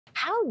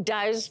How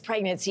does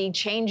pregnancy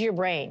change your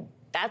brain?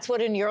 That's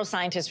what a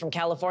neuroscientist from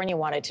California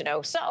wanted to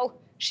know. So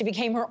she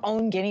became her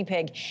own guinea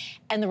pig,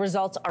 and the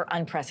results are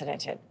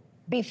unprecedented.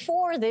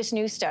 Before this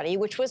new study,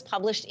 which was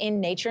published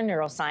in Nature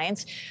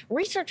Neuroscience,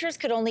 researchers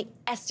could only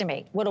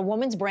estimate what a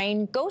woman's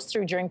brain goes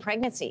through during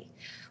pregnancy.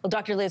 Well,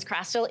 Dr. Liz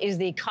Chrastil is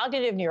the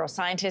cognitive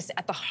neuroscientist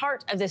at the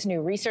heart of this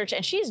new research,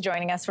 and she's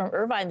joining us from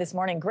Irvine this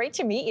morning. Great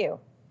to meet you.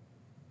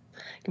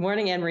 Good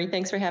morning, Anne-Marie.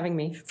 Thanks for having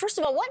me. First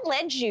of all, what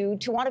led you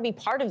to want to be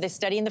part of this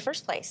study in the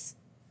first place?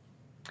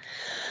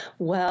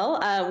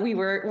 Well, we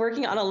were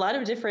working on a lot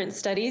of different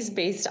studies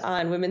based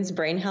on women's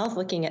brain health,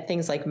 looking at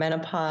things like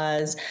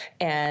menopause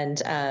and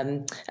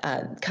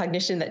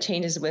cognition that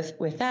changes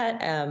with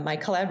that. My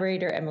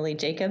collaborator, Emily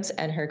Jacobs,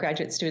 and her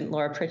graduate student,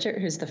 Laura Pritchett,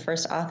 who's the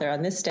first author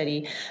on this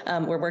study,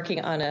 were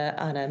working on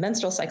a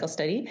menstrual cycle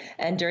study.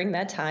 And during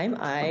that time,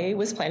 I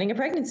was planning a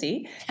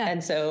pregnancy.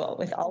 And so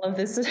with all of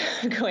this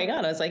going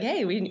on, I was like,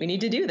 hey, we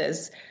need to do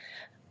this.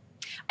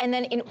 And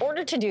then in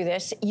order to do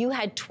this, you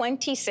had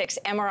 26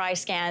 MRI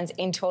scans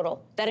in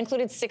total. That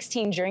included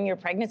 16 during your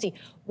pregnancy.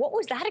 What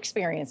was that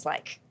experience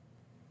like?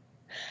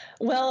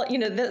 Well,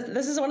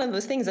 this is one of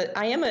those things that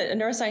I am a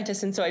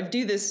neuroscientist, and so I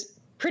do this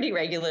pretty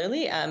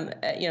regularly,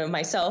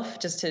 myself,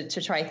 just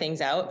to try things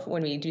out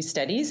when we do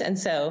studies. And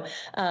so,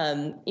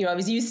 I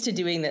was used to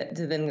doing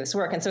this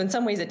work. And so in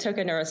some ways it took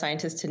a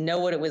neuroscientist to know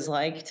what it was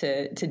like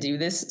to do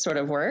this sort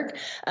of work.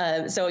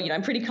 So,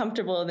 I'm pretty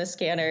comfortable in the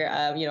scanner.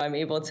 I'm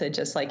able to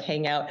just like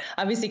hang out.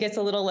 Obviously it gets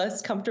a little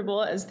less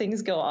comfortable as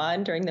things go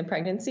on during the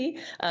pregnancy,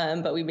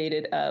 but we made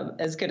it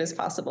as good as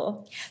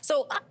possible.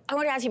 So I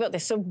want to ask you about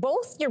this. So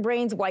both your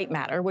brain's white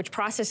matter, which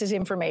processes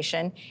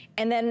information,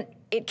 and then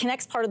it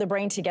connects part of the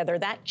brain together,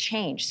 that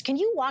changed. Can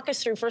you walk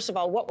us through, first of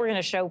all, what we're going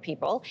to show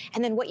people,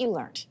 and then what you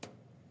learned?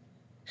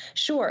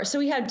 Sure. So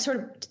we had sort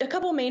of a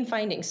couple main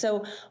findings.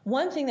 So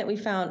one thing that we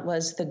found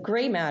was the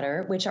gray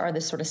matter, which are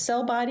the sort of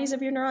cell bodies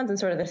of your neurons and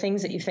sort of the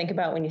things that you think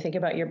about when you think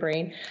about your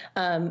brain,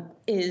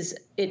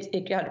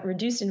 it got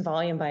reduced in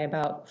volume by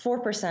about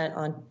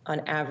 4% on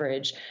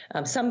average.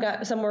 Some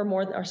were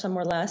more or some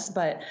were less,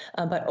 but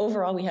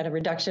overall we had a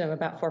reduction of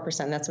about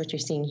 4%. That's what you're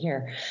seeing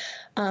here.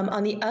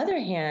 On the other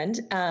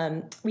hand,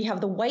 we have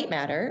the white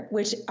matter,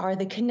 which are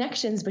the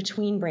connections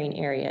between brain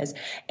areas,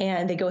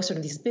 and they go sort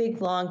of these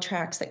big long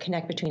tracks that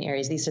connect between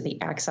areas. These are the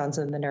axons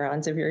of the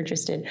neurons, if you're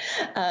interested,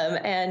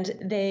 and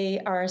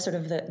they are sort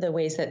of the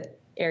ways that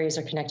areas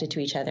are connected to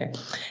each other.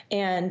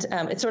 And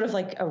it's sort of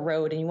like a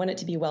road, and you want it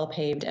to be well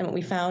paved. And what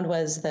we found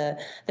was the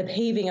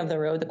paving of the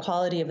road, the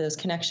quality of those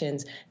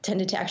connections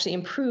tended to actually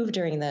improve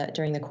during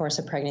the course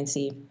of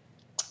pregnancy.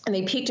 And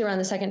they peaked around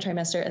the second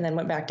trimester and then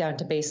went back down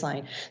to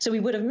baseline. So we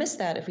would have missed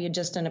that if we had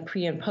just done a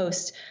pre and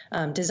post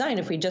design.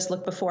 If we just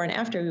looked before and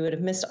after, we would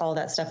have missed all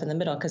that stuff in the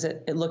middle because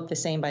it looked the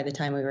same by the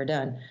time we were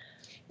done.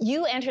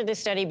 You entered this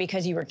study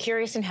because you were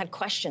curious and had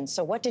questions.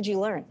 So what did you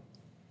learn?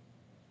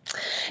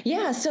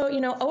 Yeah, so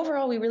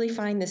overall, we really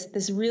find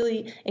this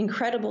really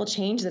incredible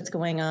change that's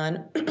going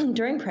on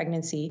during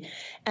pregnancy,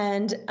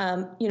 and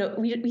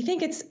we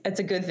think it's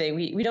a good thing.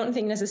 We don't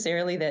think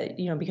necessarily that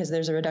because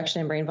there's a reduction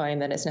in brain volume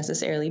that it's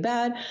necessarily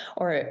bad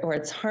or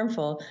it's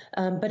harmful.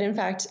 But in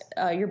fact,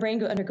 your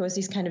brain undergoes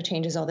these kind of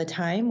changes all the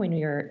time when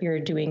you're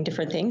doing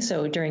different things.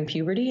 So during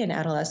puberty and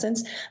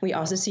adolescence, we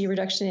also see a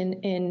reduction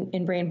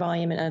in brain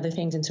volume and other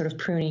things and sort of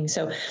pruning.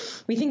 So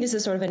we think this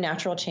is sort of a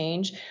natural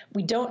change.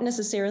 We don't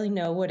necessarily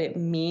know what it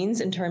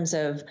means in terms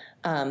of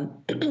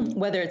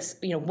whether it's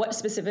what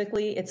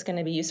specifically it's going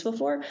to be useful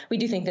for. We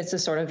do think that's a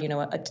sort of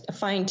a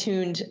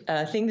fine-tuned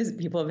thing that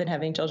people have been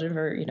having children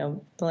for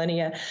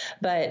millennia,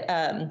 but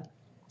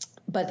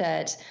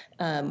that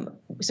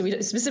so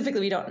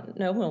we don't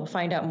know. We'll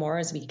find out more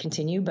as we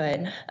continue, but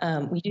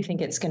we do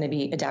think it's going to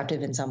be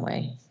adaptive in some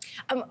way.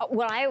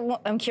 What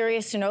I'm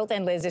curious to know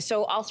then, Liz, is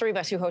so all three of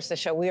us who host the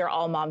show, we are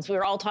all moms. We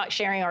are all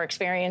sharing our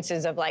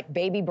experiences of like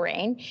baby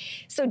brain.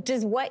 So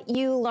does what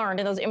you learned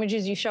in those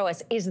images you show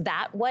us, is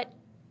that what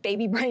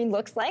baby brain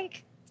looks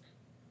like?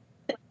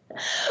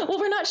 Well,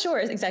 we're not sure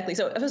exactly.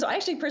 So I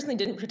actually personally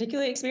didn't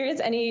particularly experience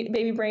any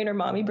baby brain or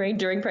mommy brain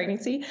during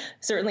pregnancy.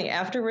 Certainly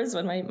afterwards,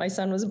 when my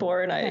son was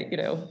born,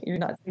 you're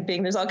not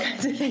sleeping. There's all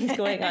kinds of things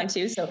going on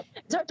too. So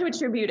it's hard to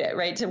attribute it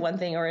right to one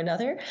thing or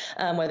another,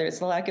 whether it's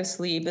the lack of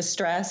sleep, the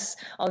stress,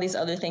 all these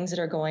other things that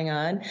are going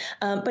on.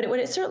 But what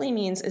it certainly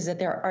means is that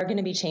there are going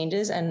to be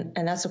changes, and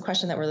that's the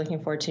question that we're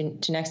looking forward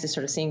to next, is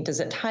sort of seeing, does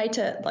it tie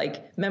to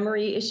like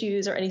memory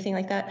issues or anything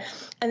like that?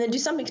 And then do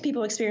some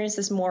people experience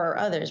this more or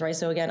others, right?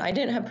 So again, I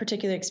didn't have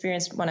particular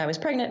experience when I was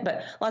pregnant,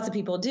 but lots of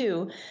people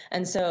do.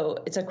 And so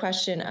it's a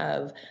question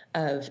of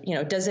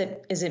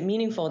is it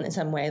meaningful in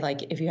some way?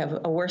 Like if you have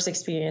a worse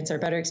experience or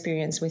better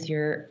experience with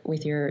your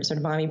sort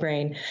of mommy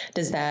brain,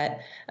 does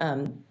that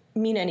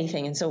mean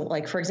anything? And so,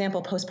 like, for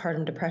example,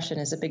 postpartum depression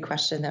is a big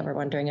question that we're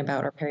wondering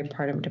about, or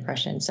peripartum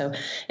depression. So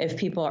if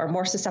people are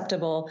more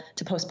susceptible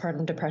to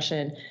postpartum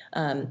depression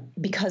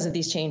because of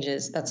these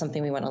changes, that's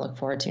something we want to look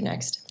forward to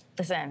next.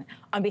 Listen,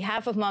 on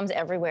behalf of moms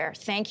everywhere,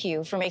 thank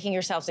you for making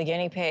yourselves a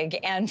guinea pig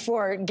and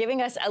for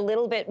giving us a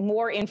little bit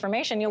more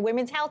information. You know,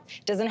 women's health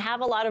doesn't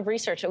have a lot of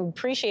research. I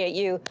appreciate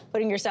you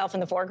putting yourself in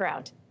the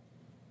foreground.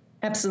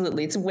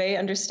 Absolutely. It's way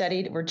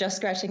understudied. We're just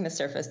scratching the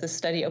surface. This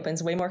study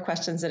opens way more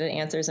questions than it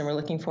answers, and we're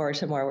looking forward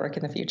to more work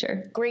in the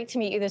future. Great to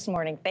meet you this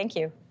morning. Thank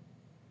you.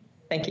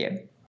 Thank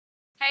you.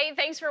 Hey,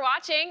 thanks for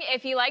watching.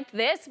 If you liked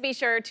this, be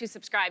sure to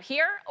subscribe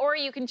here, or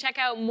you can check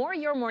out more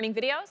Your Morning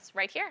videos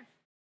right here.